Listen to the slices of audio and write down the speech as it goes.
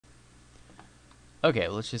Okay,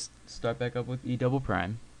 let's just start back up with E double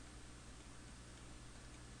prime.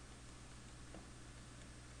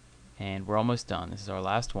 And we're almost done. This is our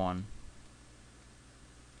last one.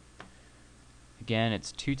 Again,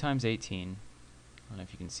 it's 2 times 18. I don't know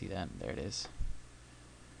if you can see that. There it is.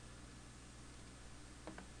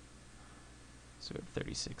 So we have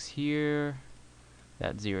 36 here.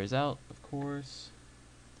 That zeroes out, of course.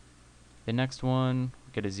 The next one,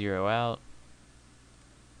 we get a 0 out.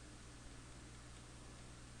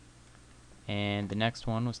 And the next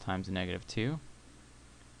one was times a negative 2.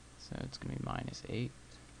 So it's going to be minus 8.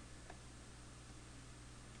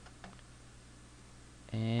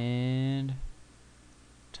 And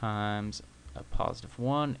times a positive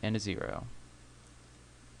 1 and a 0.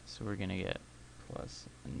 So we're going to get plus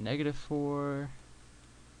a negative 4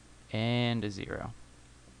 and a 0.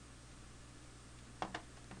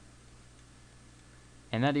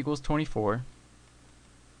 And that equals 24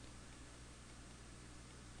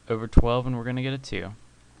 over 12, and we're going to get a 2.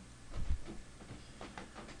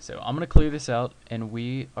 So I'm going to clear this out, and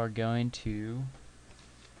we are going to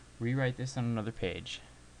rewrite this on another page.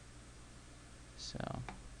 So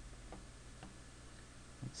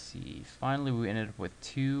let's see. Finally, we ended up with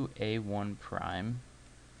 2a1 prime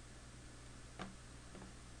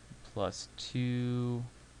plus 2a2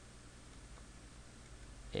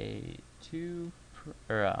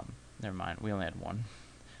 never mind, we only had one.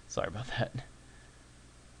 Sorry about that.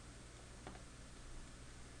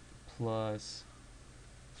 Plus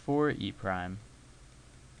 4e prime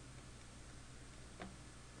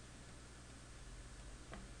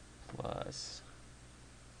plus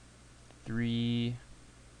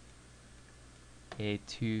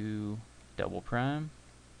 3a2 double prime.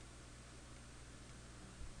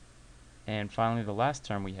 And finally, the last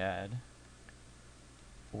term we had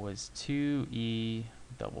was 2e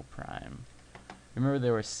double prime. Remember,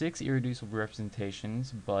 there were 6 irreducible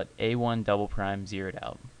representations, but a1 double prime zeroed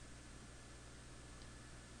out.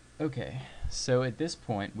 Okay, so at this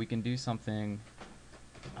point, we can do something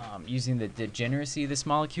using the degeneracy of this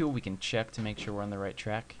molecule. We can check to make sure we're on the right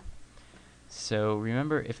track. So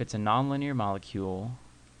remember, if it's a nonlinear molecule,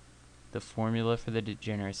 the formula for the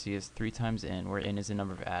degeneracy is 3 times n, where n is the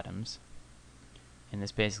number of atoms. And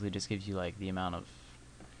this basically just gives you like the amount of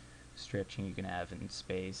stretching you can have in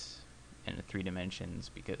space in the 3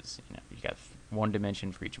 dimensions, because you got 1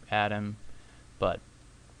 dimension for each atom. But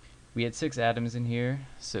we had 6 atoms in here,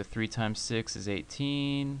 so 3 times 6 is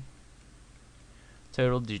 18.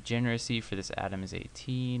 Total degeneracy for this atom is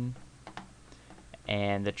 18.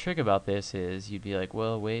 And the trick about this is you'd be like,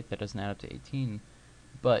 well, wait, that doesn't add up to 18.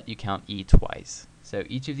 But you count E twice. So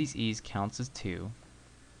each of these E's counts as 2.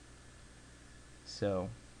 So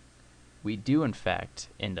we do, in fact,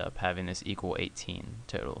 end up having this equal 18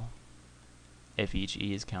 total if each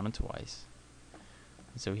E is counted twice.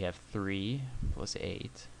 So we have 3 plus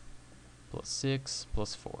 8 plus 6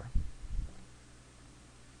 plus 4.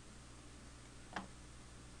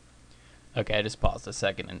 Okay, I just paused a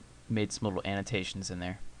second and made some little annotations in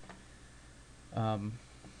there.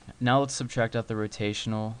 Now let's subtract out the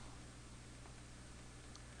rotational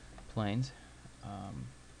planes.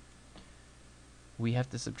 We have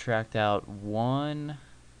to subtract out 1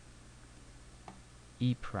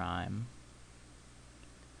 e prime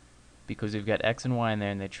because we've got x and y in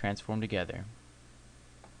there and they transform together.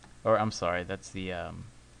 Or I'm sorry, that's the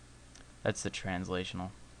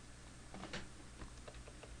translational.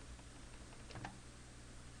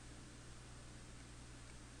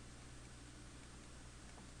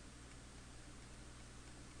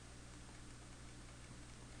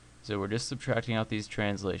 So we're just subtracting out these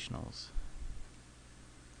translationals.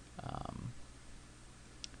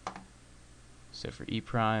 So for e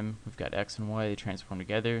prime, we've got x and y, they transform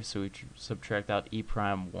together, so we subtract out e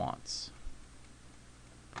prime once.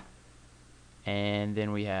 And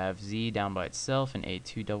then we have z down by itself and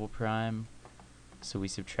a2 double prime, so we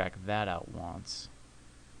subtract that out once.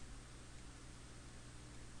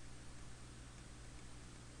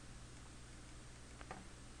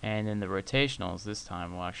 And then the rotationals, this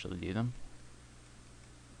time we'll actually do them.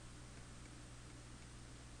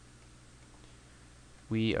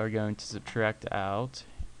 We are going to subtract out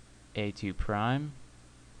a2 prime.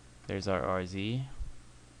 There's our RZ.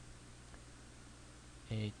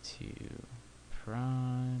 a2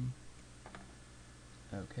 prime.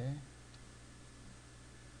 Okay.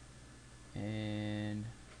 And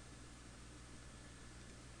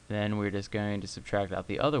then we're just going to subtract out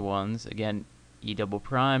the other ones. Again, e double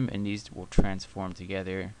prime, and these will transform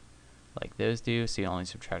together like those do, so you only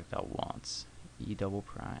subtract out once. E double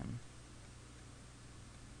prime.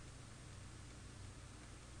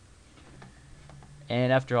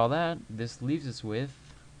 And after all that, this leaves us with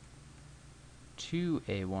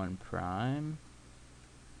 2a1 prime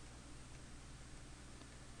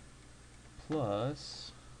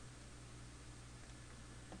plus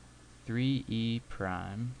 3e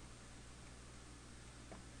prime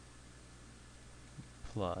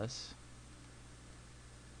plus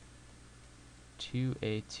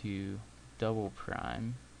 2a2 double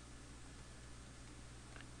prime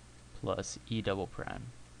plus e double prime.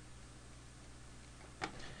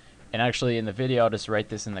 And actually in the video I'll just write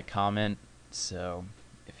this in the comment, so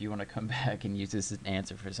if you want to come back and use this as an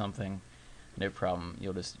answer for something, no problem.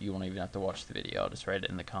 You won't even have to watch the video. I'll just write it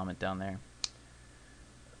in the comment down there.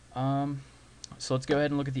 So let's go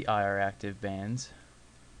ahead and look at the IR active bands.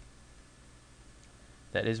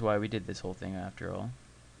 That is why we did this whole thing after all.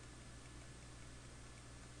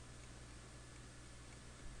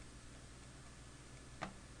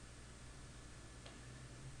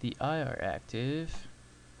 The IR active.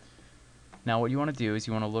 Now what you want to do is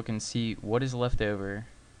you want to look and see what is left over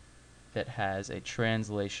that has a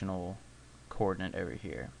translational coordinate over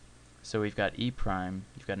here. So we've got e prime,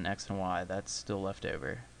 you've got an x and y, that's still left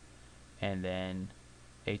over. And then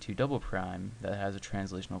a2 double prime that has a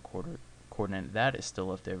translational coordinate, that is still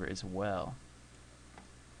left over as well.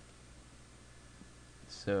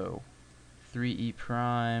 So 3e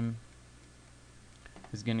prime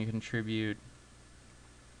is going to contribute,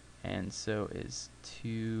 and so is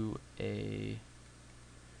 2a,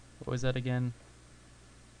 what was that again?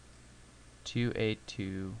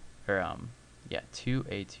 2a2, or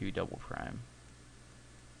 2a2 double prime.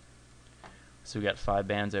 So we got 5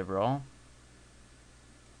 bands overall.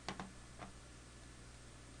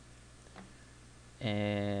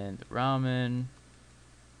 And Raman,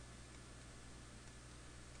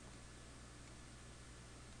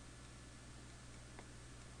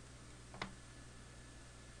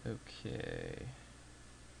 okay.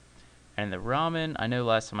 And the Raman, I know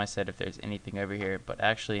last time I said if there's anything over here, but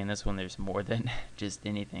actually in this one there's more than just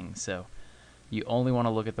anything. So you only want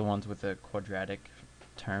to look at the ones with the quadratic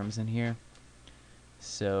terms in here.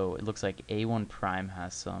 So it looks like a1 prime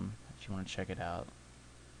has some, if you want to check it out.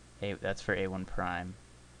 That's for a1 prime,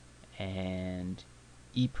 and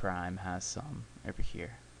e prime has some over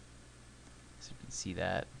here, so you can see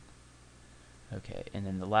that. Okay, and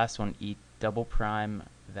then the last one, e double prime,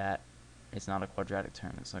 that is not a quadratic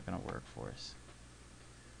term, it's not going to work for us.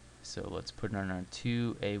 So let's put it on our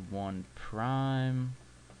 2a1 prime,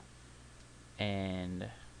 and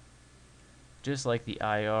just like the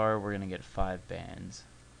IR, we're going to get 5 bands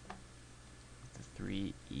with the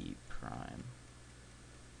 3e prime.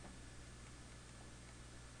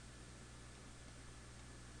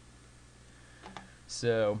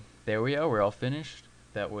 So there we are, we're all finished.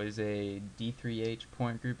 That was a D3h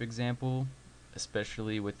point group example,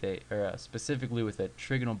 especially with specifically with a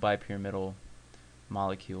trigonal bipyramidal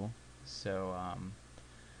molecule. So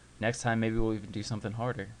next time maybe we'll even do something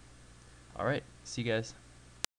harder. Alright, see you guys.